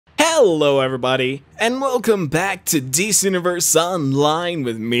Hello everybody, and welcome back to DC Universe Online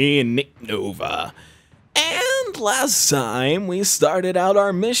with me and Nik Nova. And last time we started out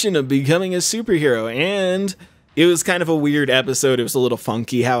our mission of becoming a superhero, and it was kind of a weird episode. It was a little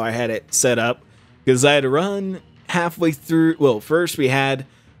funky how I had it set up, because I had to run halfway through. Well, first we had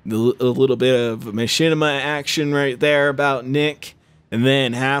a little bit of machinima action right there about Nick, and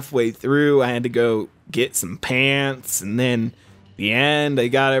then halfway through I had to go get some pants, and then the end I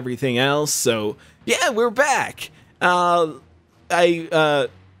got everything else. So yeah, we're back. You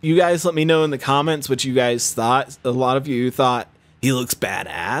guys let me know in the comments what you guys thought. A lot of you thought he looks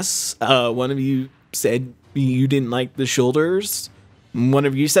badass. One of you said you didn't like the shoulders. One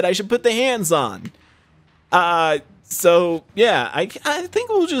of you said I should put the hands on. So yeah, I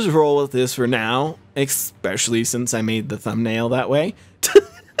think we'll just roll with this for now, especially since I made the thumbnail that way.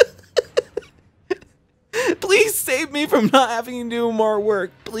 Please save me from not having to do more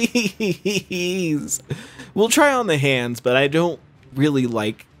work, please. We'll try on the hands, but I don't really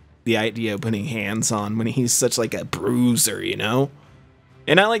like the idea of putting hands on when he's such like a bruiser, you know?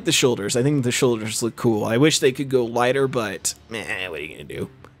 And I like the shoulders. I think the shoulders look cool. I wish they could go lighter, but meh, what are you gonna do?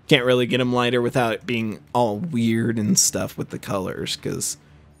 Can't really get them lighter without it being all weird and stuff with the colors, because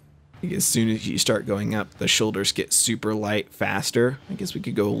as soon as you start going up, the shoulders get super light faster. I guess we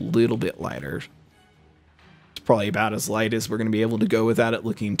could go a little bit lighter. Probably about as light as we're going to be able to go without it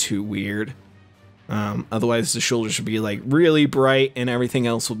looking too weird. Otherwise the shoulders should be like really bright and everything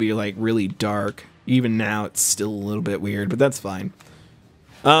else will be like really dark. Even now it's still a little bit weird, but that's fine.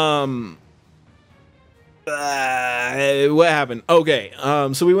 What happened? Okay,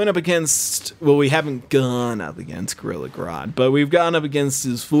 so we went up against, well, we haven't gone up against Gorilla Grodd, but we've gone up against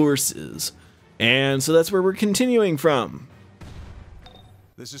his forces, and so that's where we're continuing from.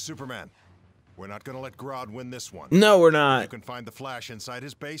 This is Superman. We're not gonna let Grodd win this one. No, we're not. You can find the Flash inside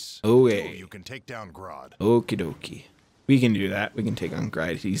his base. Okay. You can take down Grodd. Okie dokie. We can do that. We can take on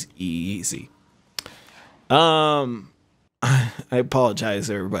Grodd. He's easy. I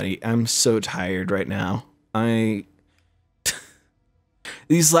apologize, everybody. I'm so tired right now.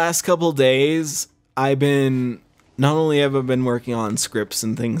 These last couple days, I've been, not only have I been working on scripts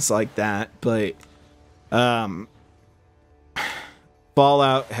and things like that, but,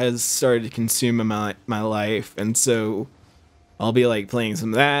 Fallout has started to consume my life, and so I'll be like playing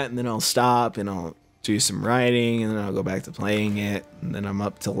some of that, and then I'll stop and I'll do some writing, and then I'll go back to playing it, and then I'm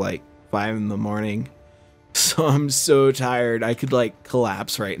up till like 5 in the morning. So I'm so tired. I could like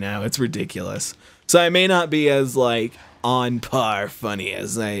collapse right now. It's ridiculous. So I may not be as like on par funny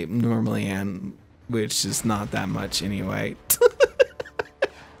as I normally am, which is not that much anyway.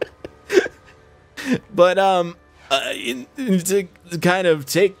 But to kind of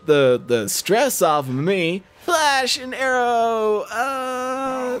take the stress off of me, Flash and Arrow,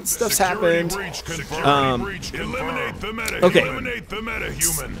 stuff's happened. Eliminate the meta. Okay. Eliminate the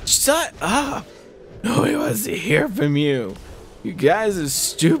meta-human. Shut up! Nobody wants to hear from you. You guys are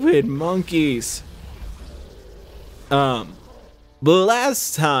stupid monkeys. But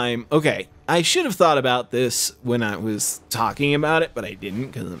last time, okay, I should have thought about this when I was talking about it, but I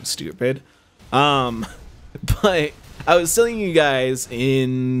didn't because I'm stupid. But I was telling you guys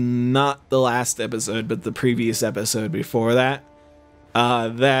in not the last episode, but the previous episode before that,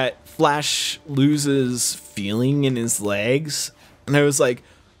 that Flash loses feeling in his legs, and I was like,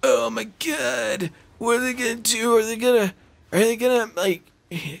 "Oh my god, what are they gonna do? Are they gonna like?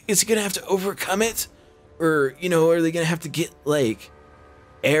 Is he gonna have to overcome it, or you know, are they gonna have to get like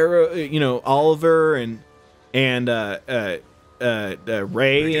Arrow, you know, Oliver and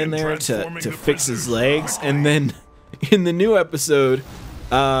Ray in there to fix his legs?" And then in the new episode,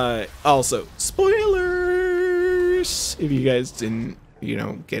 also spoilers if you guys didn't, you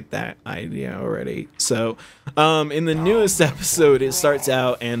know, get that idea already. So in the newest episode, it starts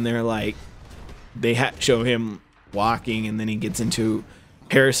out and they're like, they show him walking, and then he gets into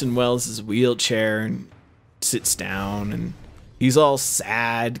Harrison Wells' wheelchair and sits down, and he's all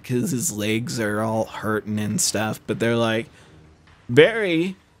sad because his legs are all hurting and stuff. But they're like,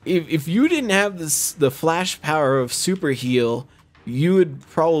 Barry, if you didn't have the Flash power of super heal, you would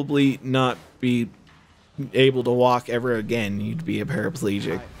probably not be able to walk ever again. You'd be a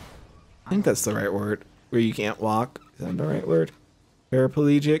paraplegic. I think that's the right word. Where you can't walk. Is that the right word?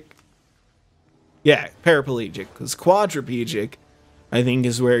 Paraplegic? Yeah, paraplegic. Because quadriplegic, I think,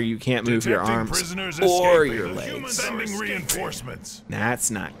 is where you can't move your arms or your legs. Sending reinforcements.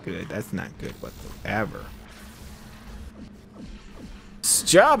 That's not good. That's not good whatsoever.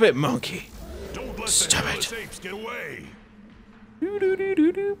 Stop it, monkey! Don't let Stop the it! apes get away.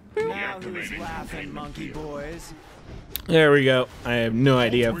 Now who's laughing, monkey boys? There we go. I have no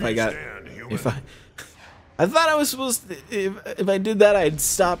idea if I got... Stand, human. If I thought I was supposed to... If I did that, I'd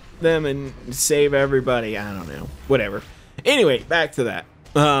stop them and save everybody. I don't know. Whatever. Anyway, back to that.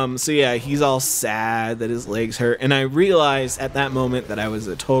 So yeah, he's all sad that his legs hurt. And I realized at that moment that I was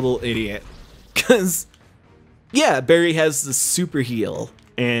a total idiot. Because, yeah, Barry has the super heal.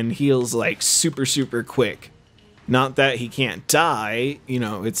 And heals, like, super, super quick. Not that he can't die. You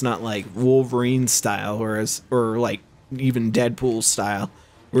know, it's not like Wolverine style. Or like, even Deadpool style.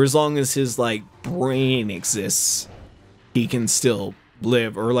 Where as long as his, like, brain exists, he can still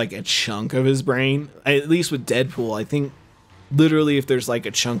live. Or, like, a chunk of his brain. At least with Deadpool, I think, literally, if there's, like,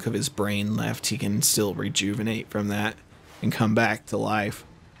 a chunk of his brain left, he can still rejuvenate from that and come back to life.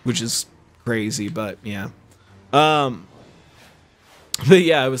 Which is crazy, but, yeah. But,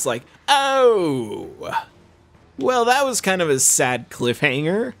 yeah, I was like, oh! Well, that was kind of a sad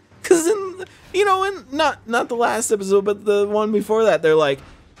cliffhanger. Because, you know, in not the last episode, but the one before that, they're like...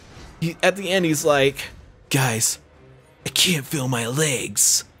 At the end, he's like, guys, I can't feel my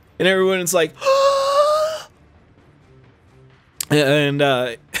legs. And everyone's like, and,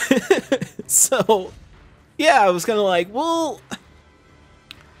 so, yeah, I was kind of like, well,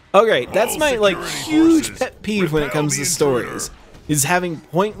 okay, that's my, like, huge pet peeve when it comes to stories, is having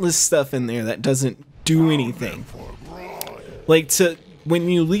pointless stuff in there that doesn't do anything. Like, when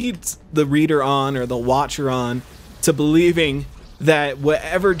you lead the reader on, or the watcher on, to believing that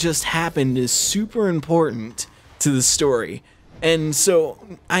whatever just happened is super important to the story. And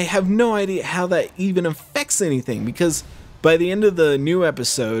so I have no idea how that even affects anything, because by the end of the new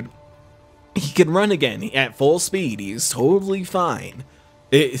episode, he can run again at full speed. He's totally fine.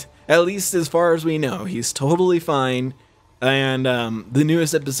 At least as far as we know, he's totally fine. And the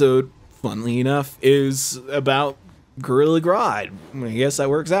newest episode, funnily enough, is about Gorilla Grodd. I guess that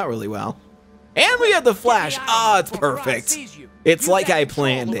works out really well. And we have the Flash. Ah, it's perfect. It's like I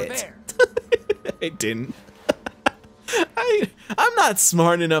planned it. I didn't. I'm not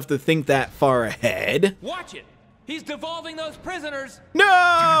smart enough to think that far ahead. Watch it. He's devolving those prisoners.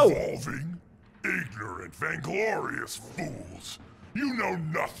 No! Devolving? Ignorant, vainglorious fools. You know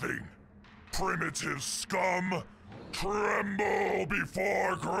nothing. Primitive scum. Tremble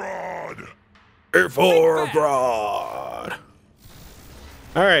before Grodd. Before Grodd.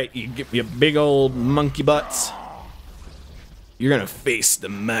 Alright, you big old monkey butts. You're gonna face the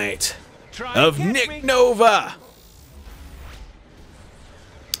might of Nik Nova.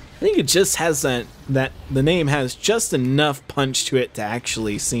 I think it just has that the name has just enough punch to it to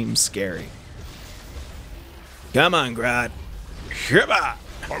actually seem scary. Come on, Grodd. Shiba!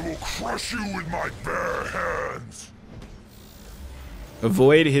 I will crush you with my bare hands.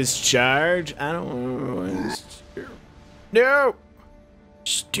 Avoid his charge? I don't know. No!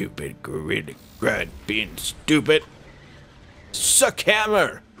 Stupid Gorilla Grodd being stupid. Suck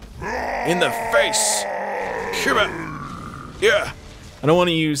hammer! In the face! Shiba! Yeah! I don't want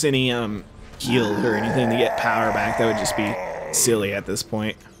to use any heal or anything to get power back. That would just be silly at this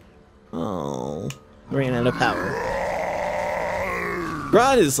point. Oh, ran out of power.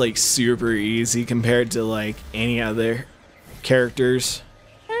 Grodd is like super easy compared to like any other characters.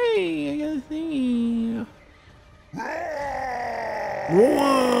 Hey, I got a thingy.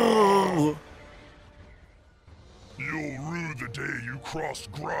 Whoa! You'll rue the day you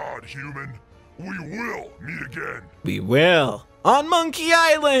crossed Grodd, human. We will meet again. We will on Monkey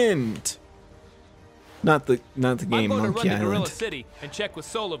Island. Not the game I'm going Monkey to run to Gorilla Island. City and check with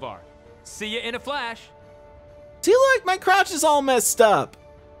Solivar. See you in a flash. See, look, my crotch is all messed up.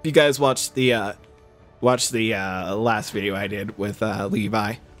 If you guys watched the last video I did with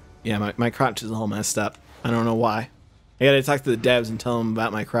Levi, yeah, my crotch is all messed up. I don't know why. I gotta talk to the devs and tell them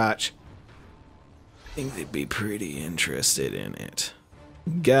about my crotch. I think they'd be pretty interested in it.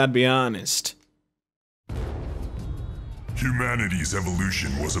 Gotta be honest. Humanity's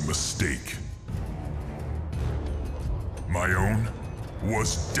evolution was a mistake. My own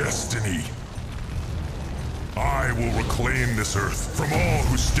was destiny. I will reclaim this earth from all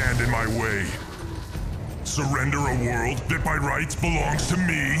who stand in my way. Surrender a world that by rights belongs to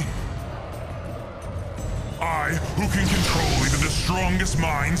me. I, who can control even the strongest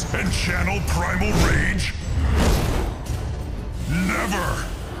minds and channel primal rage. Never!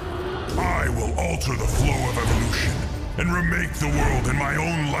 I will alter the flow of evolution and remake the world in my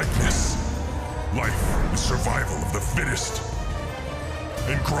own likeness. Life is survival of the fittest.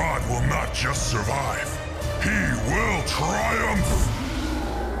 And Grodd will not just survive. He will triumph!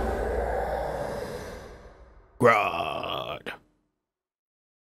 Grodd.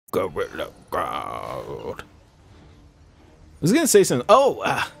 Gorilla Grodd. I was gonna say something. Oh,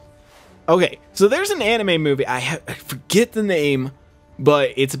 Okay, so there's an anime movie. I forget the name,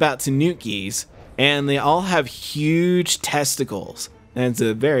 but it's about tanukis, and they all have huge testicles. And it's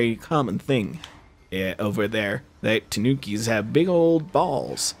a very common thing over there, that tanukis have big old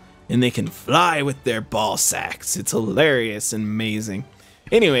balls, and they can fly with their ball sacks. It's hilarious and amazing.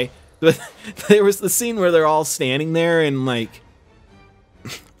 Anyway, there was the scene where they're all standing there, and like,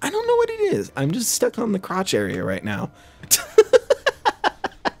 I don't know what it is. I'm just stuck on the crotch area right now.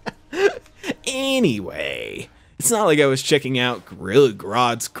 Anyway, it's not like I was checking out Gorilla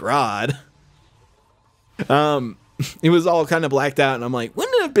Grodd's Grodd. It was all kind of blacked out, and I'm like,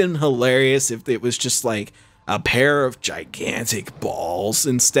 wouldn't it have been hilarious if it was just like a pair of gigantic balls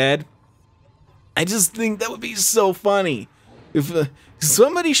instead? I just think that would be so funny. If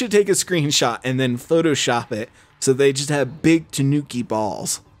somebody should take a screenshot and then Photoshop it so they just have big tanuki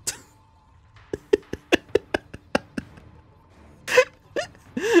balls.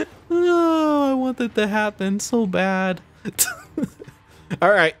 Oh, I want that to happen so bad. All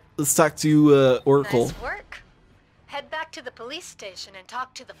right, let's talk to Oracle. Nice work. Head back to the police station and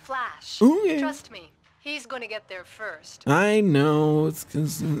talk to the Flash. Ooh, yeah. Trust me, he's going to get there first. I know, it's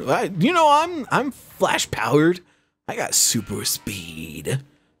 'cause I'm Flash powered. I got super speed,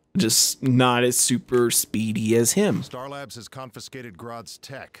 just not as super speedy as him. S.T.A.R. Labs has confiscated Grodd's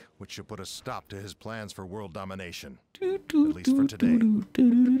tech, which should put a stop to his plans for world domination. At least for today.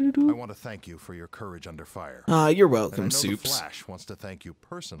 I want to thank you for your courage under fire. You're And I welcome, know the Soups. Flash wants to thank you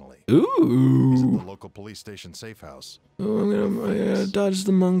personally. Ooh. He's at the local police station safe house. Oh, I'm gonna dodge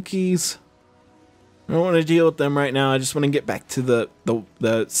the monkeys. I don't want to deal with them right now. I just want to get back to the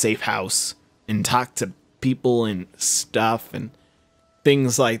safe house and talk to people and stuff and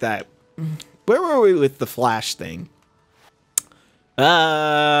things like that. Where were we with the Flash thing?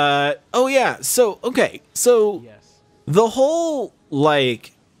 Oh yeah. So okay. So the whole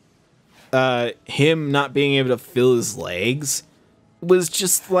like him not being able to feel his legs was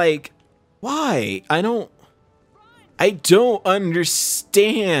just like, why? I don't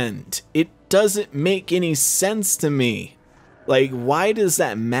understand. It doesn't make any sense to me. Like, why does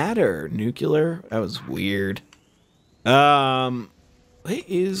that matter? Nuclear? That was weird. What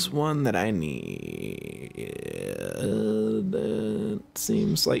is one that I need? That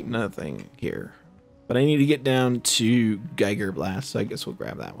seems like nothing here. But I need to get down to Geiger Blast, so I guess we'll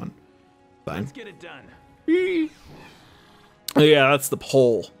grab that one. Fine. Let's get it done. Oh yeah, that's the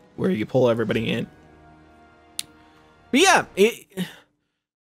pole where you pull everybody in. But yeah,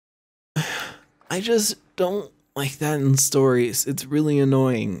 I just don't like that in stories. It's really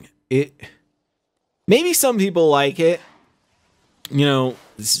annoying. Maybe some people like it. You know,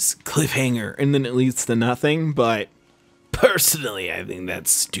 this is a cliffhanger and then it leads to nothing, but personally I think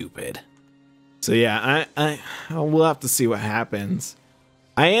that's stupid. So yeah, we'll have to see what happens.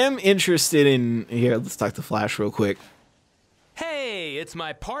 I am interested in here, let's talk to Flash real quick. Hey, it's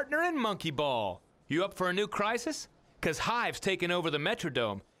my partner in Monkey Ball. You up for a new crisis? 'Cause Hive's taken over the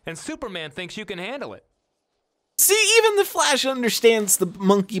Metrodome, and Superman thinks you can handle it. See, even the Flash understands the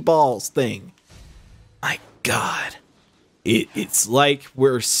monkey balls thing. My God. It's like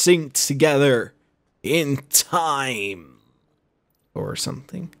we're synced together in time. Or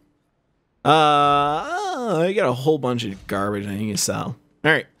something. I got a whole bunch of garbage I need to sell.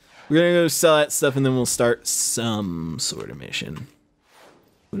 Alright, we're gonna go sell that stuff and then we'll start some sort of mission.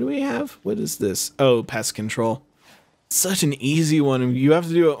 What do we have? What is this? Oh, pest control. Such an easy one. You have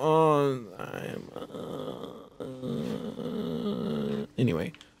to do it all the time.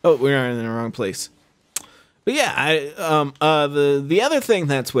 Anyway. Oh, we're in the wrong place. But yeah, the other thing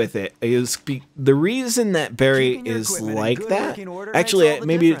that's with it is the reason that Barry is like that. Actually,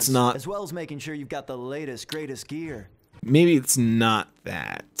 maybe it's not. As well as making sure you've got the latest, greatest gear. Maybe it's not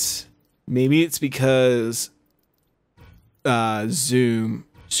that. Maybe it's because Zoom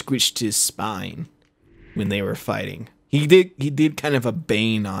squished his spine when they were fighting. He did kind of a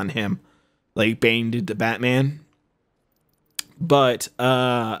Bane on him, like Bane did to Batman. But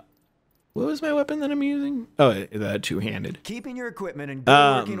what was my weapon that I'm using? Oh, the two-handed. Keeping your equipment in good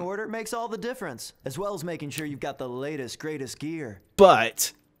working order makes all the difference, as well as making sure you've got the latest, greatest gear.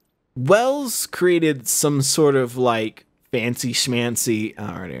 But Wells created some sort of like fancy schmancy.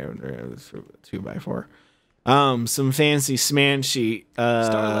 Already 2x4. Some fancy smancy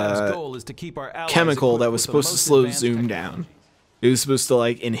S.T.A.R. goal is to keep our chemical that was supposed to slow Zoom down. It was supposed to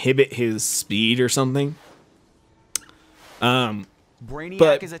like inhibit his speed or something. But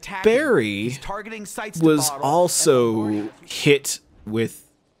Barry was also hit with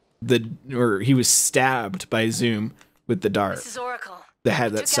he was stabbed by Zoom with the dart This is Oracle. that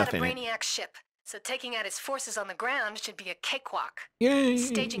had that Took stuff out a in it. Brainiac ship. so taking out his forces on the ground should be a cakewalk. Yay.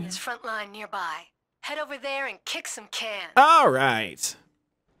 Staging his front line nearby. Head over there and kick some can. All right.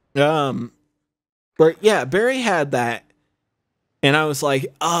 But yeah, Barry had that, and I was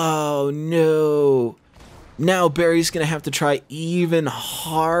like, oh no. Now Barry's gonna have to try even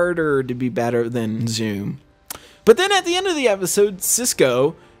harder to be better than Zoom. But then at the end of the episode,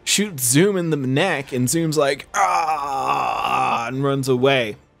 Cisco shoots Zoom in the neck, and Zoom's like, ah, and runs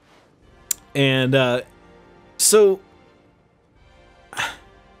away. And so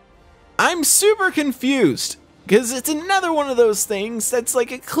I'm super confused, because it's another one of those things that's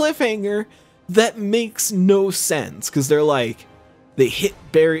like a cliffhanger that makes no sense. Because they're like, they hit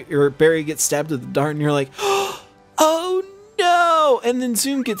Barry, or Barry gets stabbed with the dart, and you're like, oh no! And then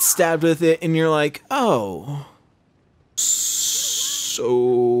Zoom gets stabbed with it, and you're like, oh. So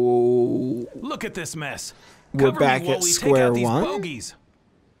Look at this mess. we're Cover me back while at we take square out these one? bogeys.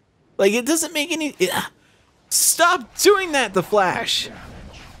 Like, it doesn't make any... Stop doing that, The Flash!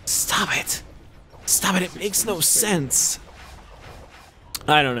 Stop it! Stop it, it makes no sense.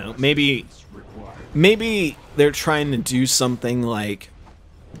 I don't know, maybe they're trying to do something like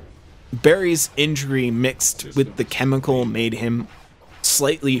Barry's injury mixed with the chemical made him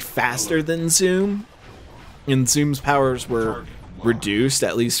slightly faster than Zoom, and Zoom's powers were reduced,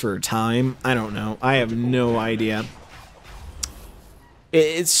 at least for a time. I don't know. I have no idea.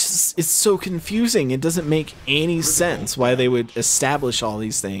 It's so confusing. It doesn't make any sense why they would establish all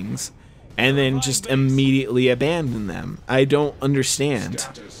these things and then just immediately abandon them. I don't understand.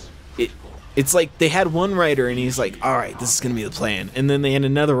 It's like they had one writer and he's like, all right, this is going to be the plan. And then they had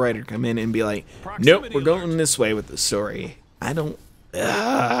another writer come in and be like, nope, we're going this way with the story. I don't...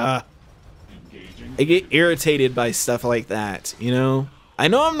 I get irritated by stuff like that, you know? I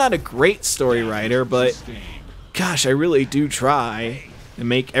know I'm not a great story writer, but gosh, I really do try to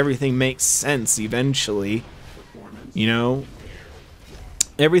make everything make sense eventually, you know?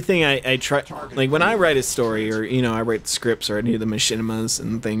 Everything I try, like when I write a story, or, you know, I write scripts or I do the machinimas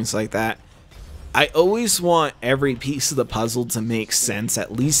and things like that, I always want every piece of the puzzle to make sense,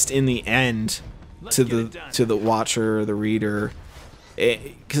 at least in the end, to the watcher or the reader.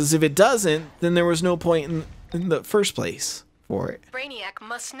 Because if it doesn't, then there was no point in the first place for it. Brainiac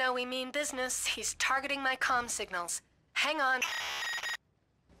must know we mean business. He's targeting my comm signals. Hang on.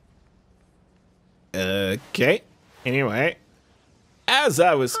 Okay. Anyway, as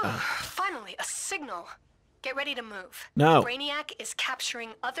I was... Finally, a signal. Get ready to move. No. Brainiac is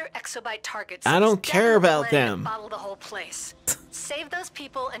capturing other exobyte targets. I don't He's care definitely about planning to them. Bottle the whole place. Save those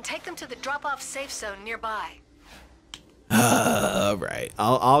people and take them to the drop-off safe zone nearby. Right.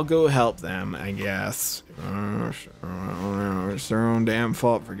 I'll go help them, I guess. It's their own damn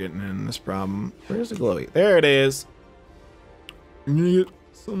fault for getting in this problem. Where's the glowy? There it is. I'm gonna get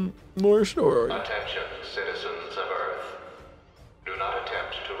some more story. Attention, citizens of Earth. Do not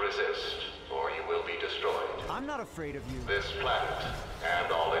attempt to resist, or you will be destroyed. I'm not afraid of you. This planet,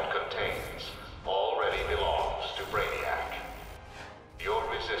 and all it contains, already belongs to Brainiac. Your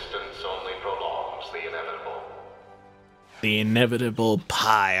resistance only prolongs the inevitable. The inevitable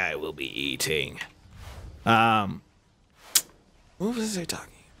pie I will be eating. What was I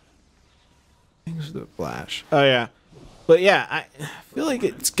talking? Things with the Flash. Oh yeah. But yeah, I feel like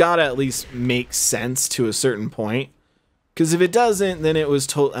it's gotta at least make sense to a certain point. Because if it doesn't, then it was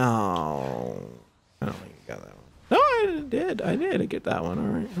told. Oh, I don't think I got that one. No, I did. I get that one. All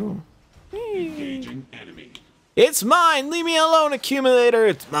right. Cool. Engaging enemy. It's mine. Leave me alone, accumulator.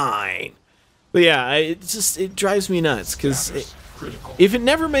 It's mine. But yeah, it drives me nuts because if it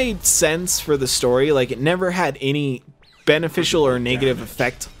never made sense for the story, like it never had any beneficial or negative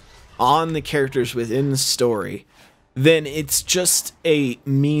effect on the characters within the story, then it's just a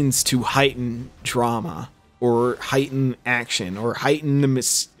means to heighten drama or heighten action or heighten the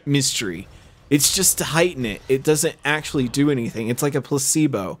mystery. It's just to heighten it. It doesn't actually do anything. It's like a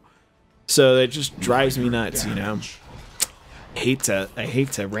placebo. So it just drives me nuts, you know. I hate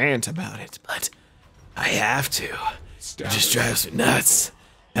to rant about it, but I have to. It just drives me nuts.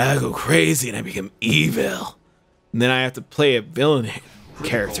 And I go crazy and I become evil. And then I have to play a villain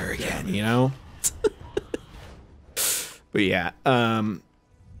character again, you know? But yeah,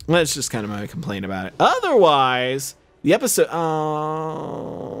 that's just kind of my complaint about it. Otherwise, the episode...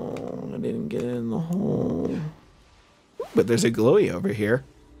 Oh, I didn't get in the hole. But there's a glowy over here.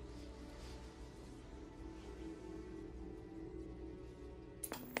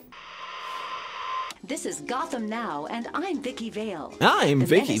 This is Gotham Now, and I'm Vicky Vale. I'm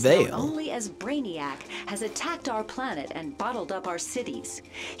Vicky Vale. Vale. Only as Brainiac has attacked our planet and bottled up our cities.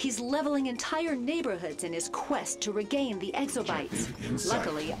 He's leveling entire neighborhoods in his quest to regain the exobytes.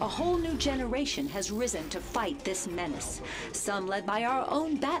 Luckily, a whole new generation has risen to fight this menace. Some led by our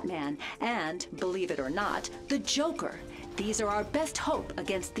own Batman and, believe it or not, the Joker. These are our best hope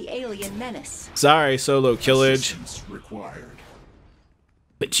against the alien menace. Sorry, Solo Killage. Required.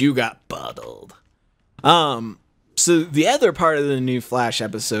 But you got bottled. So the other part of the new Flash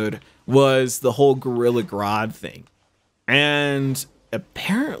episode was the whole Gorilla Grodd thing. And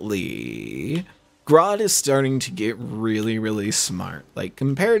apparently, Grodd is starting to get really, really smart. Like,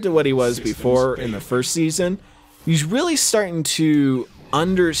 compared to what he was before in the first season, he's really starting to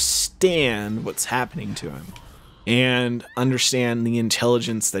understand what's happening to him. And understand the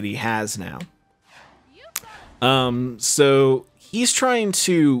intelligence that he has now. So he's trying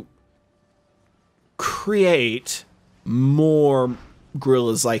to create more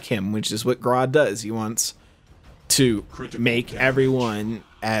gorillas like him, which is what Grodd does. He wants to make everyone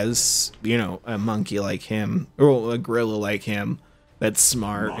as, you know, a monkey like him, or a gorilla like him, that's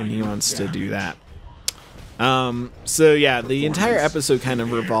smart, and he wants to do that. So yeah, the entire episode kind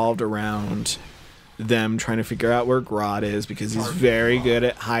of revolved around them trying to figure out where Grodd is, because he's very good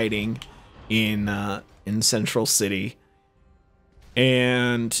at hiding in Central City.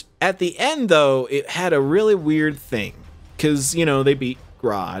 And at the end, though, it had a really weird thing. Because, you know, they beat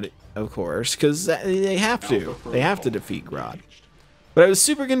Grodd, of course, because they have to. They have to defeat Grodd. But I was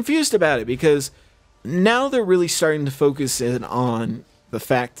super confused about it, because now they're really starting to focus in on the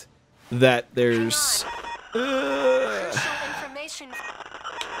fact that there's... information.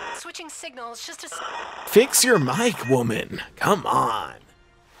 Switching signals just to... Fix your mic, woman. Come on.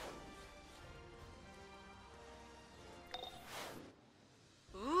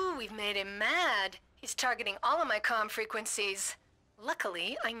 We've made him mad. He's targeting all of my comm frequencies.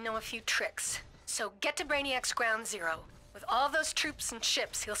 Luckily, I know a few tricks. So get to Brainiac's ground zero. With all those troops and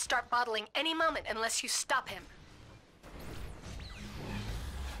ships, he'll start bottling any moment unless you stop him.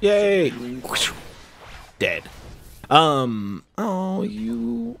 Yay! Dead. Oh,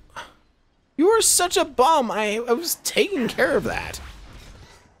 you are such a bum. I was taking care of that.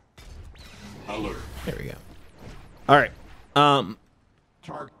 Alert. There we go. All right.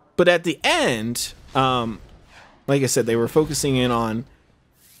 But at the end, like I said, they were focusing in on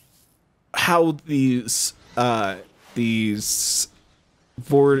how the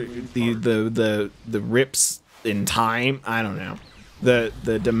rips in time, I don't know,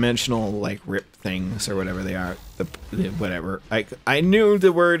 the dimensional like rip things or whatever they are, the whatever. I knew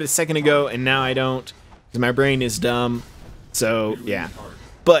the word a second ago and now I don't, because my brain is dumb. So yeah.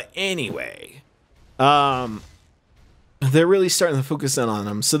 But anyway, they're really starting to focus in on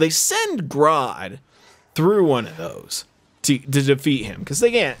him. So they send Grodd through one of those to defeat him, because they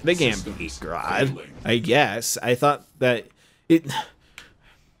can't beat Grodd. I guess I thought that it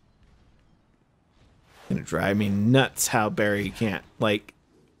gonna drive me nuts how Barry can't like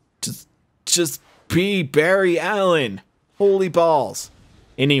just be Barry Allen. Holy balls.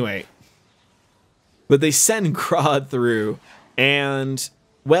 Anyway, but they send Grodd through, and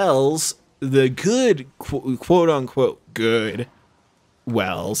Wells, the good quote unquote good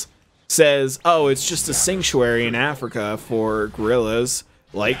Wells, says, oh, it's just a sanctuary in Africa for gorillas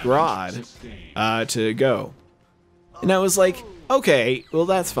like Grodd to go. And I was like, okay, well,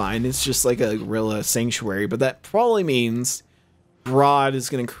 that's fine. It's just like a gorilla sanctuary, but that probably means Grodd is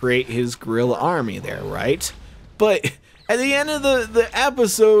going to create his gorilla army there, right? But at the end of the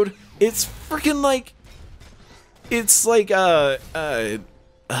episode, it's freaking like, it's like, oh,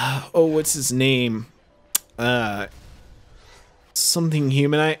 what's his name? Something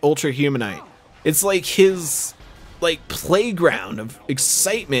Humanite? Ultra Humanite. It's like his, like, playground of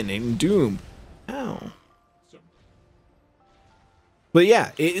excitement and doom. Ow. But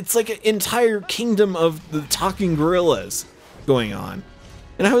yeah, it's like an entire kingdom of the talking gorillas going on.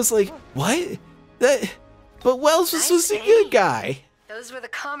 And I was like, what? But Wells was supposed to be a good guy. Those were the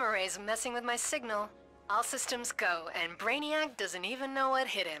comm arrays messing with my signal. All systems go, and Brainiac doesn't even know what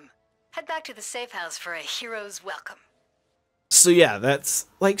hit him. Head back to the safe house for a hero's welcome. So yeah, that's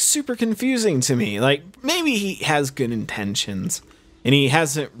like super confusing to me. Like, maybe he has good intentions and he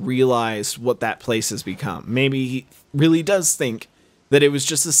hasn't realized what that place has become. Maybe he really does think that it was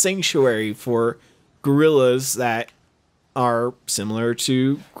just a sanctuary for gorillas that are similar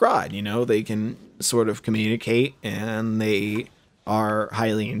to Grodd. You know, they can sort of communicate and they are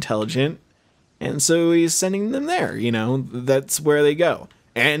highly intelligent. And so he's sending them there, you know, that's where they go.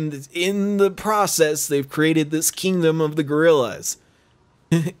 And in the process, they've created this kingdom of the gorillas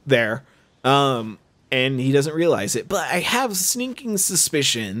there. and he doesn't realize it. But I have a sneaking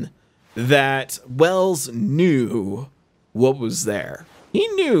suspicion that Wells knew what was there. He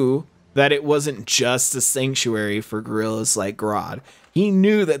knew that it wasn't just a sanctuary for gorillas like Grodd. He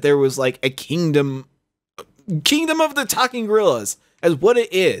knew that there was like a kingdom of the talking gorillas, as what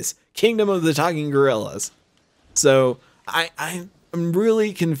it is, kingdom of the talking gorillas. So I'm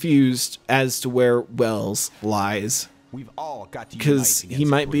really confused as to where Wells lies. We've all got to because he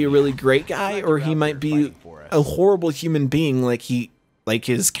might be a really great guy, or he might be a horrible human being, like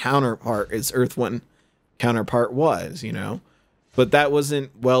his counterpart, his Earth One counterpart was, you know. But that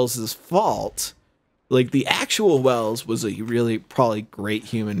wasn't Wells's fault. Like, the actual Wells was a really probably great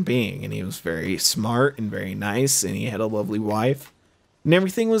human being, and he was very smart and very nice, and he had a lovely wife, and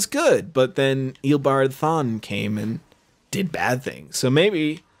everything was good. But then Eobard Thawne came and did bad things. So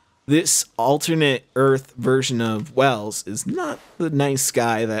maybe this alternate Earth version of Wells is not the nice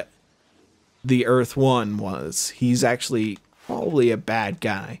guy that the Earth One was. He's actually probably a bad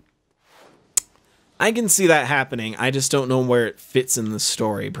guy. I can see that happening. I just don't know where it fits in the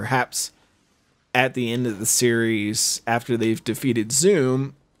story. Perhaps at the end of the series, after they've defeated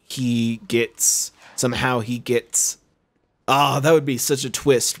Zoom, he gets... Ah, that would be such a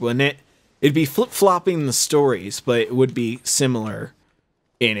twist, wouldn't it? It'd be flip-flopping the stories, but it would be similar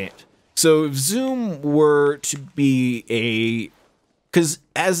in it. So if Zoom were to be a... Because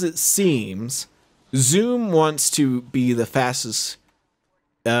as it seems, Zoom wants to be the fastest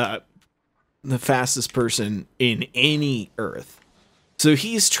person in any Earth. So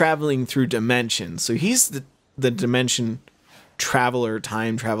he's traveling through dimensions. So he's the dimension traveler,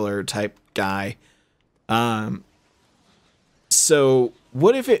 time traveler type guy. So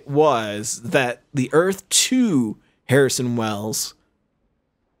what if it was that the Earth 2 Harrison Wells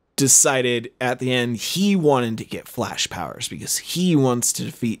decided at the end he wanted to get flash powers because he wants to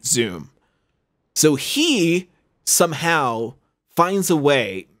defeat Zoom. So he somehow finds a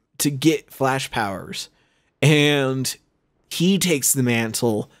way to get flash powers, and he takes the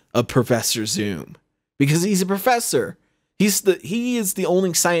mantle of Professor Zoom because he's a professor. He is the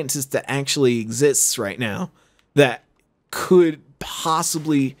only scientist that actually exists right now that could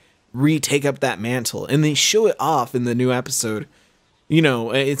possibly retake up that mantle. And they show it off in the new episode. You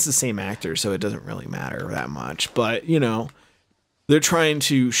know, it's the same actor, so it doesn't really matter that much. But, you know, they're trying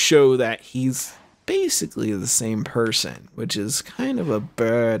to show that he's basically the same person, which is kind of a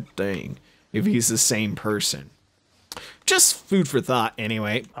bad thing if he's the same person. Just food for thought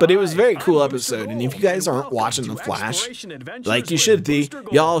anyway, but it was a very cool episode, and if you guys aren't watching The Flash, like you should be,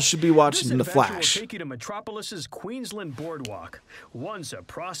 y'all should be watching The Flash. Take you to Metropolis's Queensland Boardwalk. Once a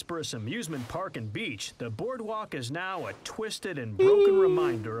prosperous amusement park and beach, the boardwalk is now a twisted and broken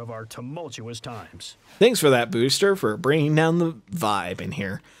reminder of our tumultuous times. Thanks for that, Booster, for bringing down the vibe in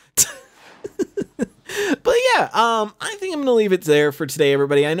here. But yeah, I think I'm gonna leave it there for today,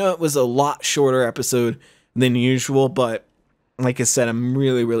 everybody. I know it was a lot shorter episode than usual, but like I said, I'm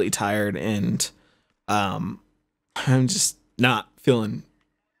really, really tired, and I'm just not feeling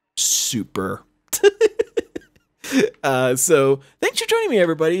super. So thanks for joining me,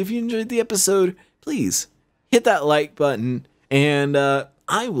 everybody. If you enjoyed the episode, please hit that like button, and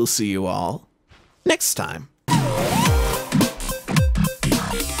I will see you all next time.